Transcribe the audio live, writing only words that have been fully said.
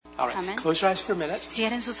All right, Amén. close your eyes for a minute.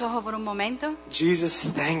 Cierren sus ojos por un momento. Jesus,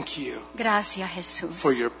 thank you Gracias, Jesús,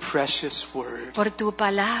 for your precious word. por tu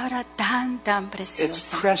palabra tan It's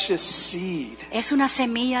preciosa. precious seed. Es una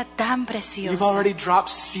semilla tan You've preciosa. already dropped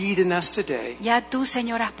seed in us today. Ya tú,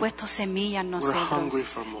 Señor, has puesto semilla en hungry nosotros.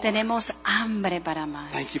 for more. Tenemos hambre para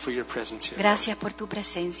más. Thank you for your presence here. Gracias por tu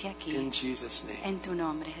presencia aquí. In Jesus' name. En tu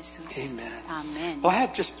nombre, Jesús. Amen. Amén. Well, I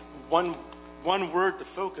have just one word to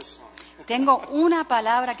focus on. Tengo una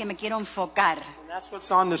palabra que me quiero enfocar. And that's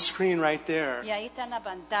what's on the screen right there. Y ahí está en la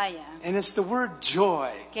pantalla, And it's the word joy.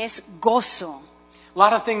 que es gozo. A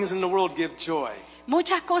lot of things in the world give joy.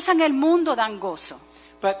 Muchas cosas en el mundo dan gozo.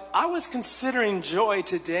 But I was considering joy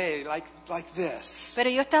today like this. Pero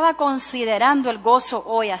yo estaba considerando el gozo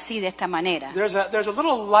hoy así, de esta manera. There's a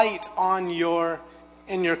little light on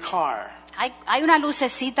in your car, Hay una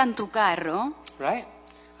lucecita en tu carro right?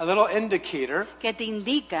 A little indicator. que te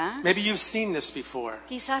indica, Maybe you've seen this before.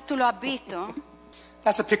 quizás tú lo has visto.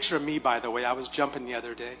 That's a picture of me, by the way. I was jumping the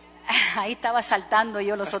other day. Ahí estaba saltando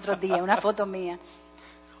yo los otros días, una foto mía.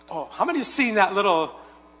 Oh, how many have seen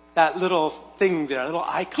that little thing there, a little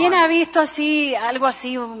icon? ¿Quién ha visto así, algo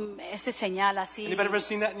así, ese señal así? Anybody ever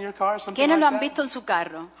seen that in your car? Something ¿Quiénes like lo han that? visto en su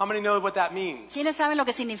carro? How many know what that means? ¿Quiénes saben lo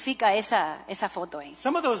que significa esa foto ahí?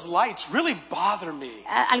 Some of those lights really bother me.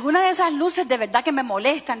 Algunas de esas luces de verdad que me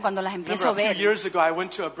molestan cuando las empiezo a Remember, a few ver. years ago, I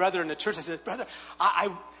went to a brother in the church. I said, "Brother,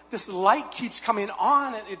 this light keeps coming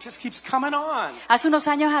on, and it just keeps coming on." Hace unos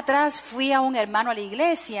años atrás fui a un hermano de la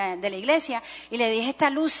iglesia, y le dije, esta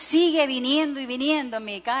luz sigue viniendo y viniendo en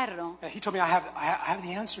mi carro. And he told me, I have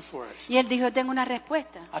the answer for it. Y él dijo, yo tengo una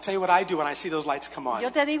respuesta. I'll tell you what I do when I see those lights come on.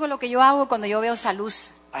 Yo te digo lo que yo hago cuando yo veo esa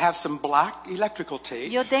luz. I have some black electrical tape,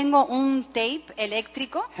 Yo tengo un tape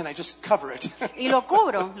eléctrico and I just cover it. y lo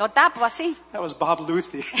cubro, lo tapo así. That was Bob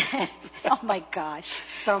Luthi. Oh my gosh.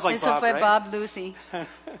 Sounds like Eso Bob, fue right? Bob Luthi.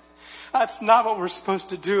 That's not what we're supposed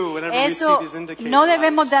to do whenever we see Eso, these indicator no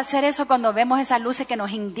debemos de lights. hacer eso cuando vemos esas luces que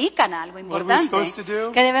nos indican algo are we importante. supposed to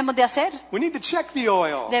do? ¿Qué debemos de hacer? We need to check the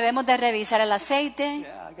oil. Debemos de revisar el aceite.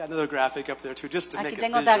 Yeah, I got another graphic up there too, just to Aquí make it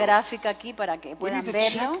tengo otra visual. gráfica aquí para que We puedan need to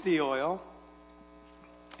verlo. check the oil.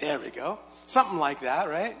 There we go. Something like that,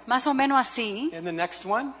 right? Más o menos así. And the next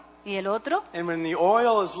one. ¿Y el otro? And when the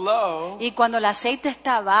oil is low, Y cuando el aceite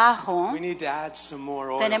está bajo, we need to add some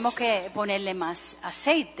more oil. tenemos to it. que ponerle más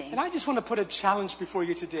aceite. And I just want to put a challenge before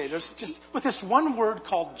you today. There's just with this one word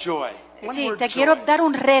called joy. One Sí, word, te quiero joy. dar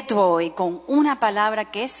un reto hoy con una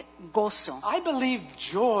palabra que es gozo. I believe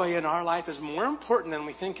joy in our life is more important than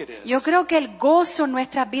we think it is. Yo creo que el gozo en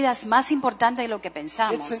nuestras vidas es más importante de lo que It's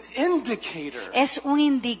pensamos. an indicator Es un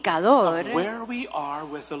indicador of where we are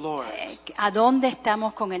with the Lord. a dónde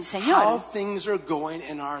estamos con el How Señor. things are going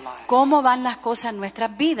in our life. Cómo van las cosas en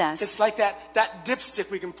nuestras vidas. It's like that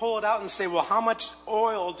dipstick. We can pull it out and say, well, how much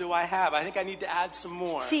oil do I have? I think I need to add some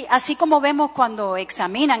more. Sí, así como vemos cuando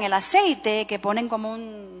examinan el aceite, que ponen como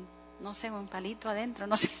no sé, un palito adentro,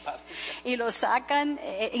 no sé, y lo sacan,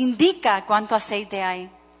 indica cuánto aceite hay.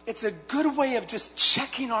 It's a good way of just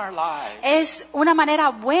checking our lives. Es una manera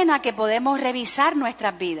buena que podemos revisar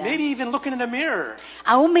nuestras vidas. Maybe even looking in a mirror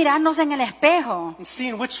Aún mirarnos en el espejo, and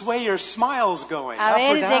seeing which way your smile's going, a up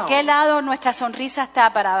or ver de down. qué lado nuestra sonrisa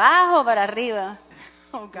está, para abajo o para arriba.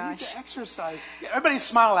 Oh You need gosh. to exercise. Everybody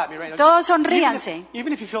smile at me right now. Todos Just- sonríanse.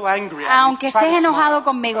 Even if you feel angry at me, Aunque try to estés enojado smile.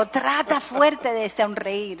 conmigo, trata fuerte de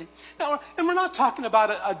sonreír. Now, and we're not talking about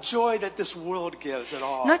a joy that this world gives at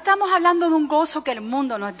all. No estamos hablando de un gozo que el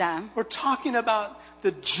mundo nos da. We're talking about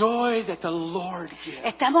the joy that the Lord gives.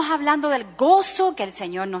 Estamos hablando del gozo que el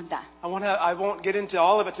Señor nos da. I won't get into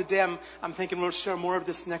all of it today. I'm thinking we'll share more of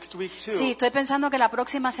this next week too. Sí, estoy pensando que la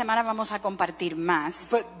próxima semana vamos a compartir más.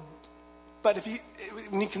 But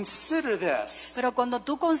when you consider this, Pero cuando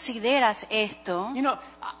tú consideras esto, you know,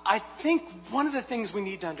 I think one of the things we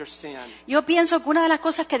need to understand yo pienso que una de las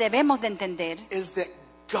cosas que debemos de entender is that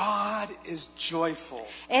God is joyful,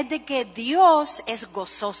 es de que Dios es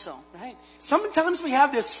gozoso. right? Sometimes we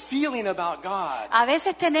have this feeling about God A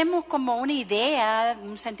veces tenemos como una idea,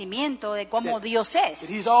 un sentimiento de cómo Dios that es.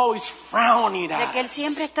 He's always frowning De at que Él us.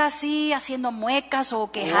 siempre está así haciendo muecas o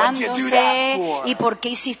What'd you do that quejándose. for? ¿Y por qué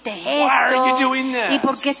hiciste Why are you esto? doing this? ¿Y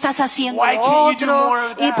por qué estás haciendo Why lo can't you do more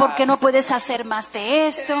otro? of ¿Y por that? qué no puedes hacer más de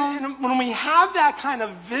esto? And when we have that kind of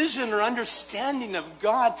vision or understanding of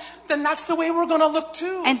God, then that's the way we're going to look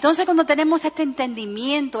too. too. Entonces cuando tenemos este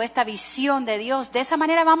entendimiento, esta visión de Dios, de esa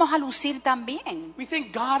manera vamos a lucir también. We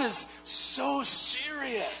think God is so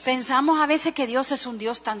serious. Pensamos a veces que Dios es un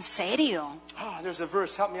Dios tan serio. There's a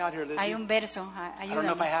verse. Help me out here, Lizzie. Hay un verso, I don't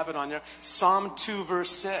know if I ayúdame. have it on there. Psalm 2,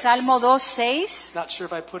 verse 6. Salmo 2:6. Not sure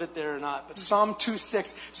if I put it there or not, but Psalm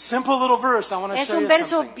 2:6. Simple little verse. I want to Es show un you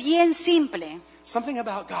verso something. bien simple, Something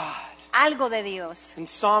about God. algo de Dios. In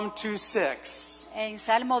Psalm 2:6. En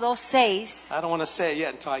Salmo 2:6, I don't want to say it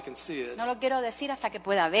yet until I can see it. no lo quiero decir hasta que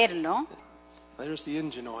pueda verlo. There's the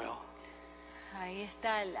engine oil. Ahí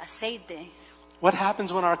está el aceite. What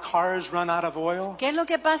happens when our cars run out of oil? ¿Qué es lo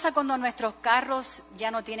que pasa cuando nuestros carros ya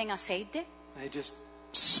no tienen aceite?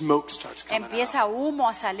 Smoke starts coming Empieza out. humo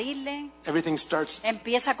a salirle, Everything starts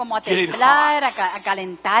empieza como a Getting temblar, hot. a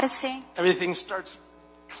calentarse, everything starts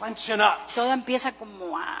clenching up. todo empieza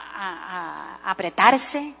como a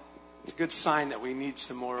apretarse. It's a good sign that we need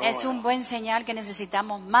some more Es un oil. buen señal que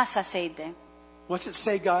necesitamos más aceite. What's it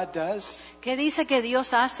say God does? ¿Qué dice que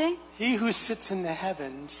Dios hace? He who sits in the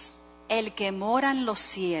heavens El que mora en los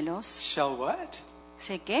cielos, shall what?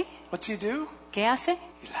 ¿sé qué? What's he do? ¿Qué hace?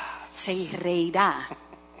 He laughs. Se reirá.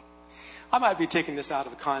 I might be taking this out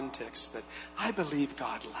of context, but I believe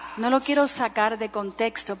God laughs. No lo quiero sacar de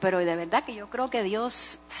contexto, pero de verdad que yo creo que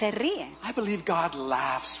Dios se ríe. I believe God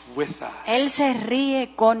laughs with Él us. se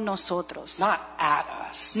ríe con nosotros. Not at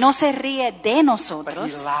us, No se ríe de but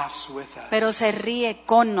nosotros, he laughs with us. pero se ríe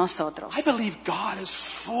con nosotros. I believe God is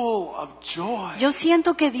full of joy. Yo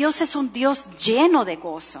siento que Dios es un Dios lleno de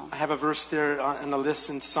gozo. I have a verse there in the list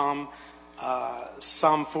in Psalm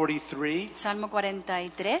 43. Salmo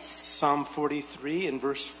 43, Psalm 43 in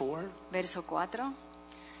verse 4. verso 4.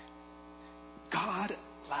 God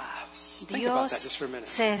laughs. Think about that Dios just for a minute.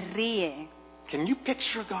 se ríe. Can you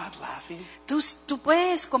picture God laughing? ¿Tú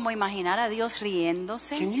puedes como imaginar a Dios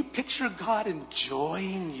riéndose? Can you picture God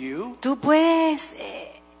enjoying you? ¿Tú puedes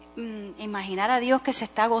imaginar a Dios que se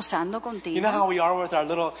está gozando You know contigo? how we are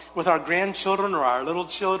with our grandchildren or our little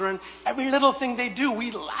children? Every little thing they do,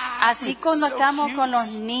 we laugh. Así cuando It's so estamos cute. con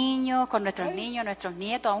los niños, con nuestros niños, nuestros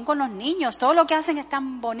nietos, aún con los niños, todo lo que hacen es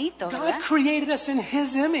tan bonito, God ¿verdad? created us in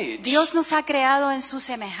His image. Dios nos ha creado en su It's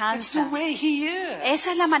the semejanza. way He is.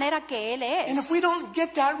 Esa es la manera que Él And es. if we don't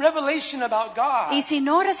get that revelation about God, Y si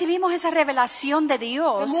no recibimos esa revelación de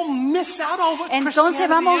Dios, then we'll miss out on what entonces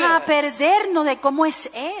vamos a Christianity is. perdernos de cómo es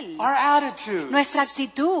Él, Our attitudes, nuestra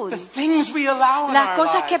actitud, the things we allow in las our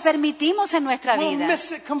cosas que lives. permitimos en nuestra We'll vida.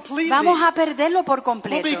 miss it completely. Vamos a perderlo por We'll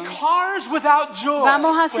completo. be cars without joy,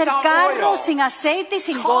 Vamos a hacer without carros oil. sin aceite y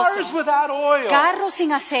sin Cars gozo. without oil. Carros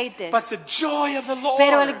sin aceites. But the joy of the Lord.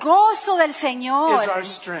 Pero el gozo del Señor is our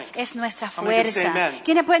strength. es nuestra How many can say fuerza. amen?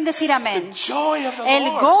 ¿Quiénes pueden decir amén? The joy of the El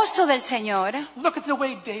Lord. gozo del Señor. Look at the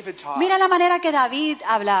way David talks. Mira la manera que David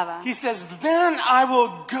hablaba. He says, then I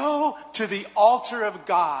will go to the altar of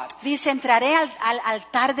God, Dice, entraré al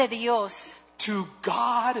altar de Dios, to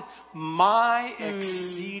God my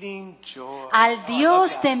exceeding joy. al Oh, I love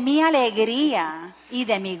Dios that. de mi alegría y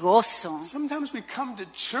de mi gozo. Sometimes we come to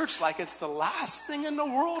church like it's the last thing in the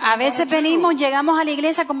world. A we veces wanna do. venimos, llegamos a la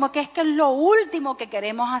iglesia como que es lo último que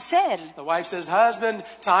queremos hacer. The wife says, husband,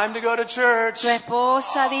 time to go to church. Tu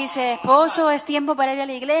esposa dice, esposo, es tiempo para ir a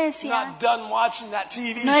la iglesia. Not done watching that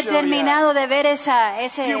TV No he show terminado de ver ese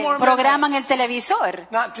Few more programa en el minutes. televisor.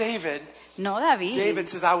 yet. Not David. No, David. David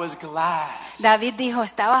says, I was glad. David dijo,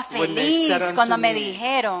 estaba When they feliz said unto cuando me me,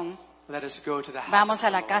 dijeron, Let us go to the house vamos a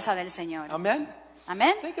of la the casa Lord. del Señor. Amen.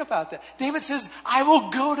 Amén. Think about that. David says, I will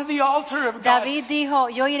go to the altar of God. David dijo,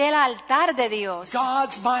 yo iré al altar de Dios.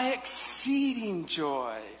 God's my exceeding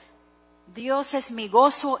joy. Dios es mi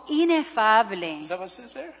gozo inefable. Is that what it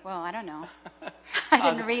says there? Well, I don't know. I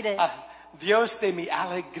didn't read it. Dios de mi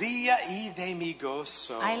alegría y de mi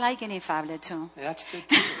gozo. I like inefable too. That's good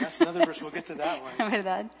too. That's another verse. We'll get to that one.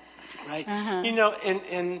 ¿Verdad? Right? You know,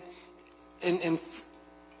 in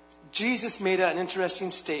Jesus made an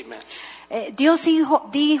interesting statement. Dios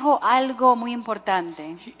dijo algo muy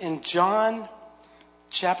importante. In John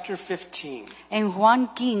chapter 15, En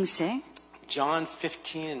Juan 15, John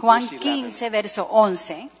 15 and Juan verse 11, 15, verso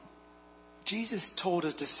 11, Jesus told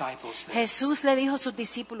his disciples this. Jesús le dijo a sus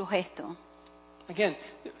discípulos esto. Again,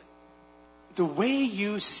 the way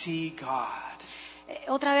you see God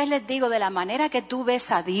Otra vez les digo, de la manera que tú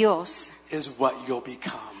ves a Dios, is what you'll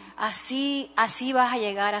become. así vas a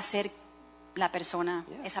llegar a ser la persona,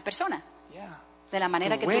 esa persona. Yeah. De la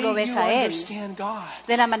manera The que tú lo way ves you a Él. understand God.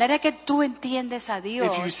 De la manera que tú entiendes a Dios.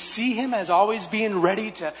 If you see him as always being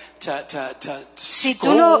ready to Si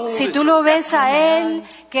scold tú and lo to ves a Él,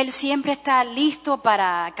 reprimand, que Él siempre está listo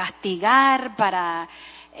para castigar, para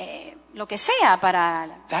lo que sea para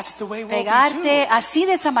That's the way we'll be pegarte, too. así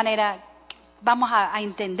de esa manera vamos a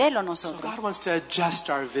entenderlo So nosotros. God wants to adjust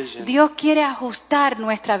our vision. Dios quiere ajustar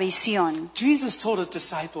nuestra visión. Jesus told his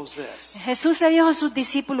disciples this. Jesús le dijo a sus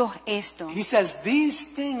discípulos esto. He says,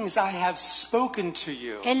 "These things I have spoken to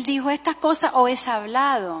you, Él dijo, estas cosas os he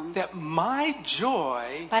hablado that my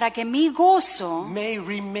joy para que mi gozo may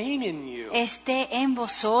remain in you, esté en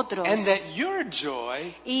vosotros and that your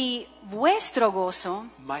joy y vuestro gozo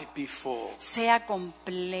might be full." sea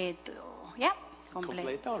completo. ¿Ya?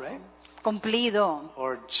 Completo, right? Cumplido.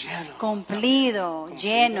 Or lleno. Cumplido,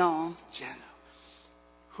 lleno. Lleno.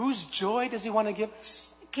 Whose joy does he want to give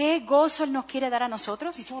us? ¿Qué gozo Él nos quiere dar a He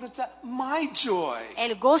nosotros? told us that my joy.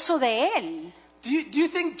 El gozo de Él. Do you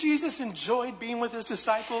think Jesus enjoyed being with his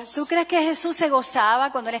disciples? ¿Tú crees que Jesús se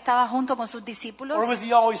gozaba cuando Él estaba junto con sus discípulos? Or was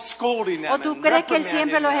he always scolding them ¿O tú and crees que Él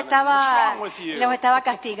siempre reprimanding them? What's wrong with you? los estaba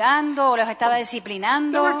castigando o los estaba There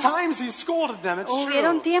disciplinando? were times he scolded them, it's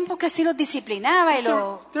Hubieron true. tiempos que sí los disciplinaba y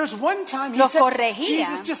There's one time he los said, corregía.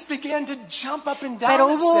 Jesus just began to jump up and down, Pero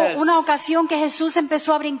it hubo says. una ocasión que Jesús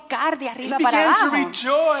empezó a brincar de arriba He para began to abajo.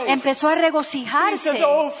 rejoice. Empezó a He says, regocijarse.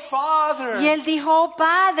 "Oh, Father, Y Él dijo, oh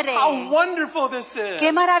Padre, how wonderful this is.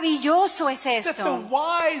 qué maravilloso es That the esto.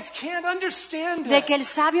 wise can't understand De it. que el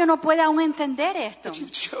sabio no puede aún entender esto. But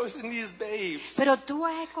you've chosen these babes Pero tú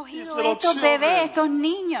has These escogido little estos children bebés, estos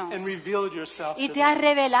niños, and revealed yourself y to te has them."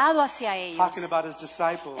 revelado hacia ellos. Talking about his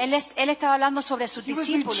disciples. Él estaba hablando sobre sus He was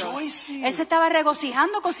discípulos. rejoicing. Él se estaba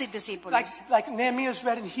regocijando con sus discípulos. Like Nehemiah's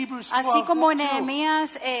read in Hebrews 12. Así como 2.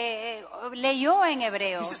 Nehemías leyó en He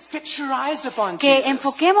Hebreos. said, "Fix your eyes upon Que Jesus,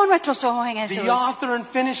 enfoquemos nuestros ojos en Jesús, the author and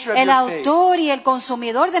finisher of el your faith, autor y el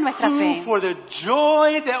consumidor de nuestra who fe. for the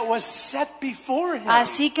joy that was set before him,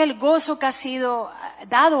 Así que el gozo que ha sido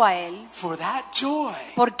dado a él, for that joy,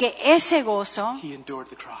 porque ese gozo, he endured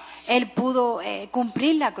the cross." él pudo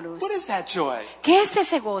cumplir la cruz. What is that joy? ¿Qué es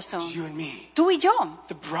ese gozo? You and me. Tú y yo.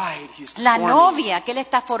 The bride he's La forming. novia que él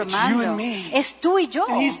está you formando and me. es tú y yo.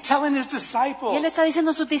 And he's telling his Y él disciples, está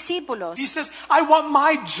diciendo a sus discípulos. he says, "I want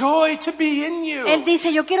my joy to be in you. Él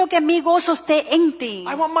dice, yo quiero que mi gozo esté en ti.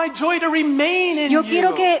 I want my joy to remain in Yo you.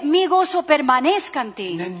 quiero que mi gozo permanezca en ti.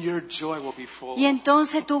 And then your joy will be full." Y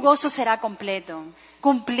entonces tu gozo será completo,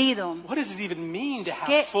 cumplido. What does it even mean to have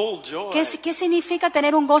 ¿Qué, full joy? qué significa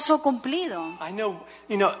tener un gozo cumplido? I know,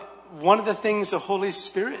 one of the things the Holy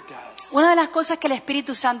Spirit does Una de las cosas que el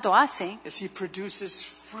Espíritu Santo hace is he produces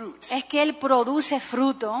fruit es que Él produce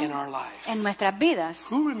fruto in our life. en nuestras vidas.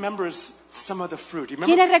 Who remembers some of the fruit? You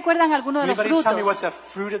 ¿Quiénes recuerdan algunos de los Anybody tell me what frutos? the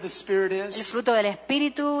fruit of the Spirit El is? fruto del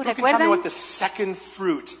Espíritu, Who can tell me ¿recuerdan? what the second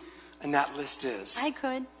fruit in that list is? I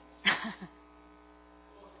could.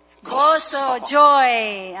 Gozo,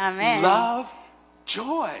 joy, amén. Love,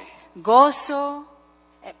 joy. Gozo,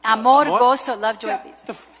 amor, gozo, love, joy, Yeah,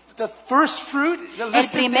 peace. the first fruit, the El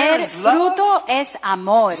listed there primer is love. fruto es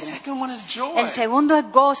amor. The second one is joy. El segundo es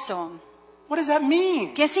gozo. What does that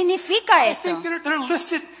mean? ¿Qué significa I esto? think they're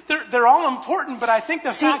listed, they're all important, but I think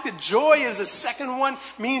the Sí. fact that joy is the second one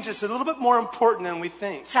means it's a little bit more important than we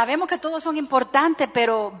think. Sabemos que todos son importantes,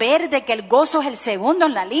 pero ver de que el gozo es el segundo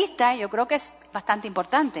en la lista, yo creo que es bastante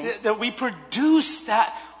importante. That we produce that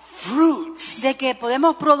fruit De que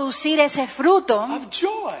podemos producir ese fruto of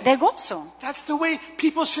joy. de gozo. That's the way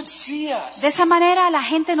people should see us. De esa manera la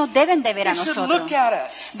gente nos deben de ver a They should nosotros. look at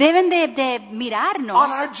us Deben de mirarnos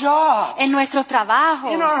on our jobs en nuestros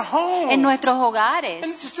trabajos, in our homes, en nuestros and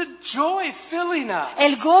hogares. just a joy filling us.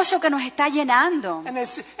 El gozo que nos está llenando.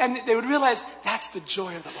 And they would realize that's the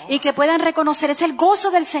joy of the Lord. Y que puedan reconocer, es el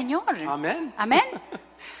gozo del Señor. Amen. Amén.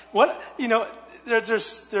 What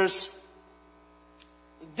there's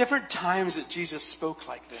different times that Jesus spoke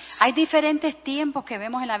like this, Hay diferentes tiempos que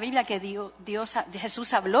vemos en la Biblia que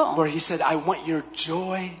Jesús habló. where he said, "I want your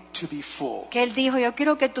joy to be full." Que Él dijo, yo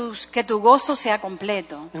quiero que tu gozo sea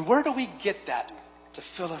completo. And where do we get that to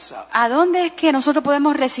fill us up? ¿A dónde es que nosotros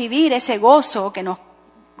podemos recibir ese gozo que nos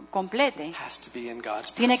complete? It has to be in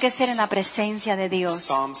God's Tiene que ser presence. en la presencia de Dios.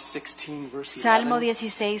 Psalm 16 verse 11. Salmo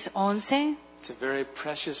 16:11 It's a very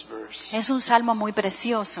precious verse. es un salmo muy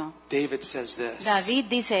precioso. David says this. David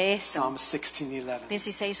dice esto, Psalm 16:11.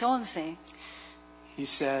 16:11. He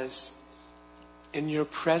says, "In your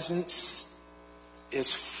presence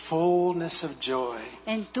is fullness of joy,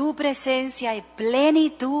 En tu presencia hay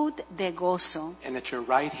plenitud de gozo. and at your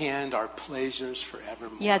right hand are pleasures Y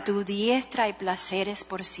a forevermore. tu diestra hay placeres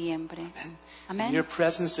por siempre. In Amén. your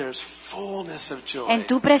presence there is fullness of joy, En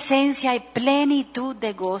tu presencia hay plenitud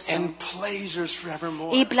de gozo and pleasures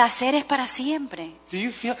forevermore. y placeres para siempre. Did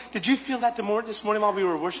you feel that this morning while we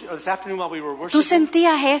were worshiping, or this afternoon while we were ¿Tú worshiping?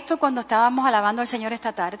 sentías esto cuando estábamos alabando al Señor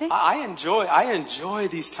esta tarde? I enjoy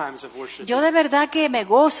these times of worship. Yo de verdad que me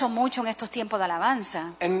gozo mucho en estos tiempos de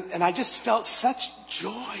alabanza. And I just felt such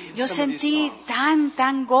joy in Yo some of these sentí songs.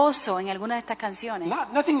 tan gozo en algunas de estas canciones.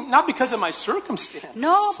 Not because of my circumstances.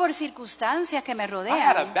 No por circunstancias que me I had a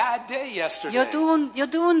rodean. bad day yesterday. Yo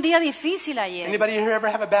tuve un día difícil ayer. Anybody here ever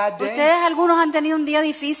have a bad day? ¿Ustedes algunos han tenido un día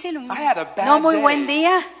difícil? I had a bad No muy day. buen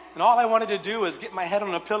día. And all I wanted to do was get my head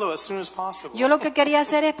on a pillow as soon as possible. Yo lo que quería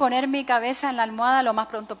hacer es poner mi cabeza en la almohada lo más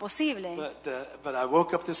pronto posible. But I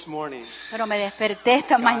woke up this morning. Pero me desperté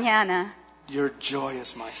esta mañana. Your joy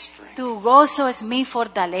is my strength. Tu gozo es mi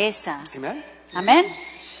fortaleza. Amen? Amén.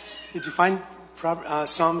 Did you find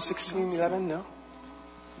Psalm 16:11? No?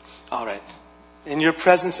 All right. In your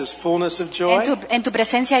presence is fullness of joy, En tu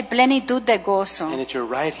presencia hay plenitud de gozo. and at your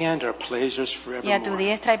right hand are pleasures Y a tu forevermore.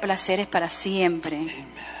 diestra hay placeres para siempre.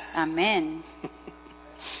 Amén.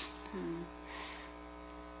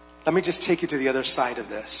 Let me just take you to the other side of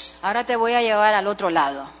this. Ahora te voy a llevar al otro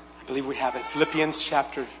lado. I believe we have it. Philippians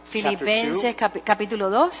chapter 2. Filipenses capítulo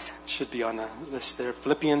 2. Should be on the list there.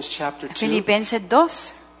 Philippians chapter 2. Filipenses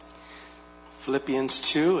 2, Philippians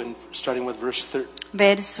 2, and starting with verse 13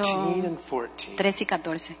 verso and 14. 13 y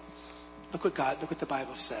 14. Look what the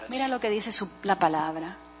Bible says. Mira lo que dice la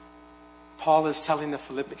palabra. Paul is telling the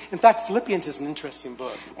Philippians. In fact, Philippians is an interesting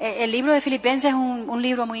book. El libro de Filipenses es un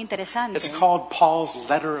libro muy interesante. It's called Paul's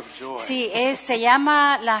Letter of Joy. Sí, se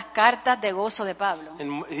llama Las cartas de gozo de Pablo.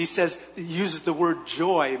 And he says, he uses the word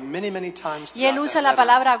joy many, many times. Y él throughout usa that la letter.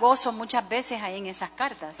 palabra gozo muchas veces ahí en esas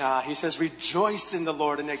cartas. He says, rejoice in the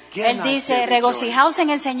Lord. And again, Él I dice, say regocijaos rejoice. en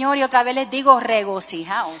el Señor, y otra vez les digo,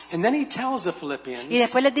 regocijaos. And then he tells the Philippians, Y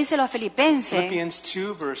después les dice a los filipenses, Philippians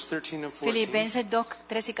 2, verse 13 and 14. Filipenses 2,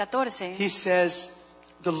 13 y 14, He says,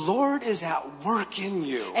 the Lord is at work in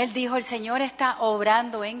you. él dijo, el Señor está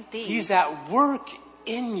obrando en ti. He's at work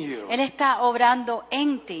in you. Él está obrando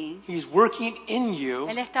en ti. He's working in you,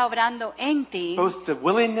 Él está obrando en ti. both the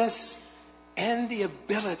willingness and the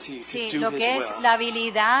ability Sí, to do lo his que es will. la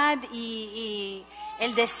habilidad y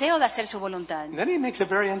el deseo de hacer su voluntad. And then he makes a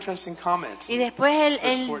very interesting comment. Y después él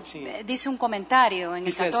Verse 14. dice un comentario en He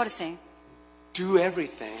el says, 14. Do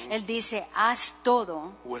everything Él dice, haz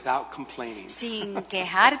todo without complaining. sin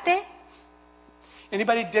quejarte.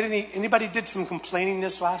 Anybody did some complaining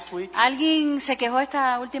this last week? ¿Alguien se quejó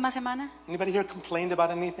esta última semana? Anybody here complained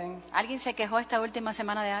about anything? ¿Alguien se quejó esta última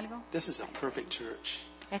semana de algo? This is a perfect church.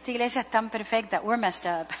 Esta iglesia es tan perfecta. We're messed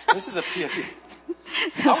up. This is a PFB.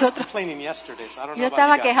 I was Nosotros, complaining yesterday, so I don't know yo about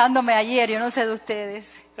estaba you guys. quejándome ayer, yo no sé de ustedes.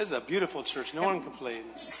 This is a beautiful church. No one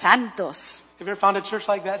complains. Santos. Have you ever found a church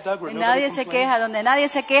like that, Doug, where Y nobody nadie se complains? queja, donde nadie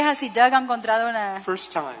se queja si Doug ha encontrado una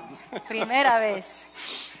First time. primera vez.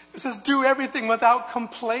 It says, do everything without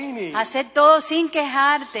complaining. Hacer todo sin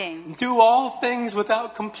quejarte. Do all things without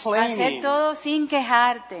Hacer complaining. todo sin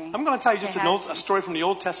quejarte. I'm going to tell you just Quejarte. a story from the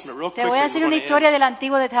Old Testament real Te quickly. voy a and decir we're una gonna historia end. del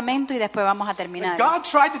Antiguo Testamento y después vamos a terminar. God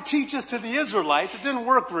tried to teach this to the Israelites. It didn't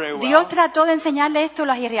work very well. Dios trató de enseñarle esto a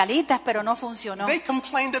los israelitas, pero no funcionó. They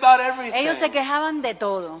complained about everything. Ellos se quejaban de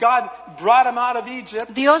todo. God brought them out of Egypt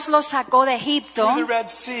Dios los sacó de Egipto through the Red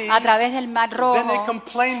Sea. a través del Mar Rojo. Then they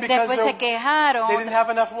complained because Después se quejaron they didn't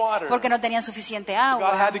have enough water. porque no tenían suficiente God agua.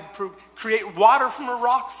 had to create water from a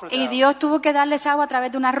rock for Y them. Dios tuvo que darles agua a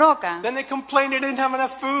través de una roca. Then they complained they didn't have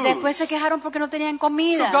enough food. Después se quejaron porque no tenían So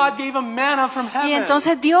comida. God gave them manna from heaven. Y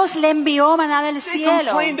entonces Dios le envió maná del They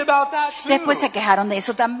cielo. complained about that too. Después se quejaron de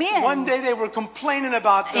eso también. One day they were complaining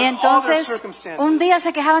about Y all their entonces circumstances. un día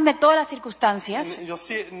se quejaban de todas las circunstancias. And you'll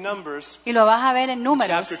see it in Numbers, Y lo vas a ver en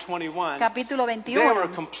Números, chapter 21. capítulo They 21. were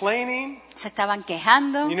complaining. Se estaban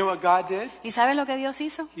quejando. You know what God did? ¿Y sabes lo que Dios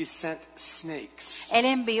hizo? He sent snakes. Él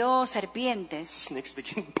envió serpientes Snakes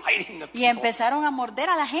began biting the y people. empezaron a morder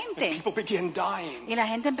a la gente. People began dying. Y la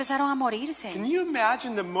gente empezaron a morirse. Can you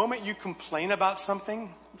imagine the moment you complain about something?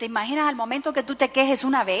 ¿Te imaginas al momento que tú te quejes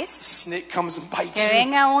una the vez? snake comes and bites Que you.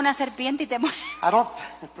 venga una serpiente y te muerde. I don't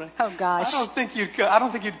Oh, gosh. I don't think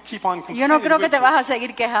you'd keep on complaining. Yo no creo que te would you? vas a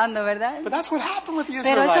seguir quejando, ¿verdad? But that's what happened with the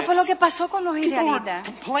Pero Israelites. eso fue lo que pasó con los People were israelitas.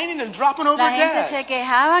 complaining and dropping over La gente dead, se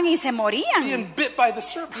quejaban y se morían. being bit by the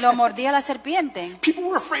serpent. Lo mordía la serpiente. People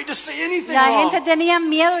were afraid to say anything La wrong. gente tenía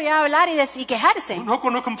miedo ya de hablar y quejarse. We're not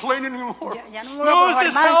going to complain anymore. Ya no voy a quejar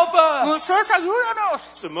Moses, más. help us. Moisés, ayúdanos.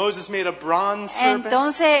 So Moses made a bronze serpent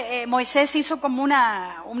Entonces Moisés hizo como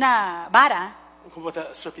una vara with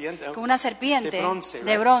a serpiente, con una serpiente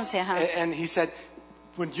de bronce, ajá. And he said,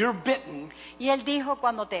 when you're bitten, Y él dijo,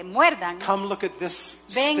 cuando te muerdan, come look at this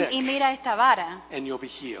ven stick y mira esta vara and you'll be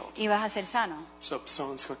healed. y vas a ser sano. So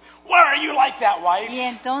someone's going, why are you like that, wife? Y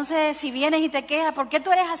entonces si vienes y te quejas, ¿por qué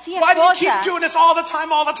tú eres así, Why do you keep esposa? doing this all the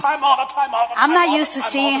time, all the time, all the time, all the time? I'm not all the used to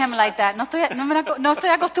time, seeing all the him like that. No estoy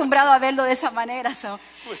acostumbrado a verlo de esa manera. So.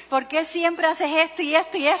 ¿Por qué siempre haces esto y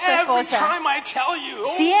esto y esto, Every esposa? time I tell you,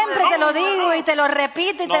 over Siempre te lo and over digo and y te lo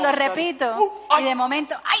repito y No, te lo sorry. repito. Y de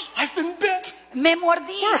momento, ¡ay! I've been bit. Me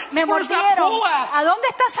mordí, me Where's that mordieron. pole at? ¿A dónde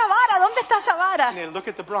está esa vara? ¿Dónde está esa vara? And they look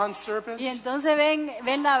at the bronze serpent, Y entonces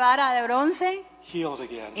ven la vara de bronce healed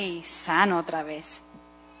again. y sano otra vez.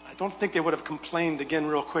 I don't think they would have complained again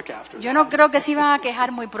real quick after Yo that. no creo que se iban a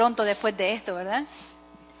quejar muy pronto después de esto, ¿verdad?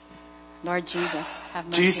 Lord Jesus, have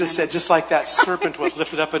mercy Jesus on said, us. just like that serpent was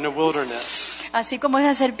lifted up in the wilderness, Así como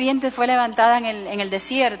esa serpiente fue levantada en el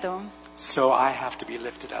desierto, so I have to be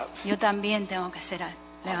lifted up. yo también tengo que ser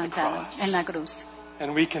levantada cross. en la cruz.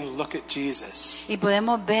 And we can look at Jesus Y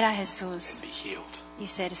podemos ver a Jesús and be healed. y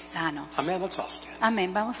ser sanos. Amen. Let's all stand.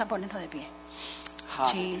 Amén. Vamos a ponernos de pie.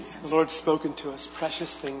 Hallelujah. Jesus. The Lord's spoken to us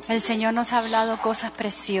precious things. El Señor nos ha hablado cosas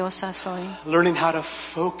preciosas hoy. Learning how to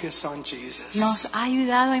focus on Jesus. Nos ha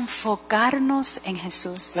ayudado a enfocarnos en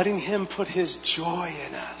Jesús. Letting Him put His joy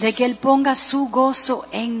in us. De que Él ponga su gozo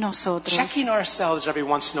en nosotros. Checking ourselves every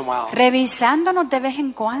once in a while. Revisándonos de vez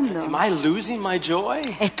en cuando. Am I losing my joy?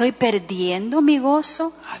 ¿Estoy perdiendo mi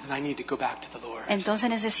gozo? Then I need to go back to the Lord. Entonces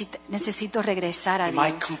necesito regresar a Am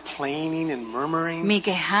I Dios. complaining and murmuring? Mi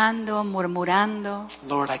quejando, murmurando.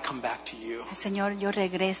 Lord, I come back to you. Señor, yo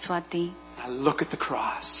regreso a ti. I look at the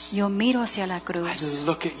cross. Yo miro hacia la I cruz.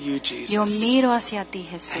 look at you, Jesus. Yo miro hacia ti,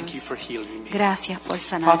 Thank you Jesús. for healing me. Gracias por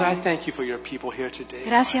Father, I sanarme. thank you for your people here today.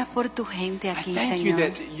 Gracias por tu gente I aquí, thank you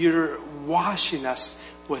Señor. that you're washing us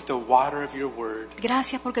with the water of your word.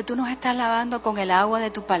 Gracias porque tú nos estás lavando con el agua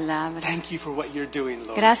de tu palabra. Thank you for what you're doing,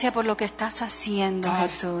 Lord. Gracias por lo que estás haciendo, God,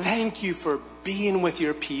 Jesús. thank you for being with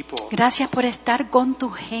your people. Gracias por estar con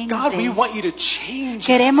tu gente. God, we want you to change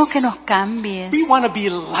Queremos us. que nos cambies. We want to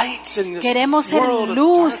be lights in this Queremos ser world of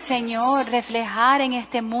luz, darkness. Señor, reflejar en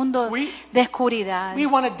este mundo We- de oscuridad. We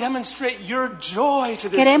want to demonstrate your joy to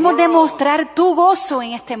this Queremos world, demostrar tu gozo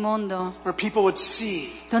en este mundo, where people would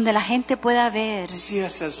see donde la gente pueda ver,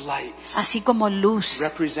 us as lights, así como luz,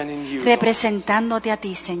 representing you. Lord. representándote a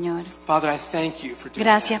ti, Señor. Father, I thank you for doing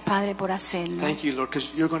Gracias, that. Padre, por hacerlo. Thank you, Lord, because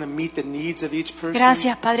you're going to meet the needs of each person.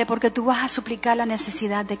 Gracias, Padre, porque tú vas a suplicar la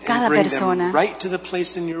necesidad de and cada bring persona them right to the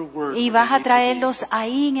place in your word y where vas they a need to traerlos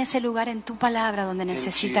ahí en ese lugar, en tu palabra, donde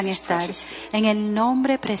necesitan Jesus' estar. precious name. En el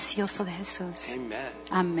nombre precioso de Jesús. be. Amen.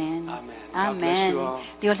 Amén. Amen. God Amén. bless you all.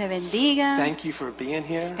 Dios le bendiga. Thank you for being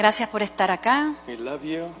here. Gracias por estar acá. We love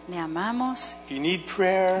you. Le amamos. If you need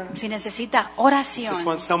prayer, Si necesita just oración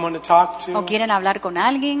want someone to talk o to, quieren hablar con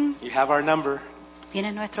alguien, you have our number.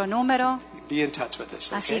 tienes nuestro número. Be in touch with us,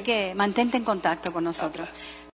 okay? Así que mantente en contacto con God nosotros. bless.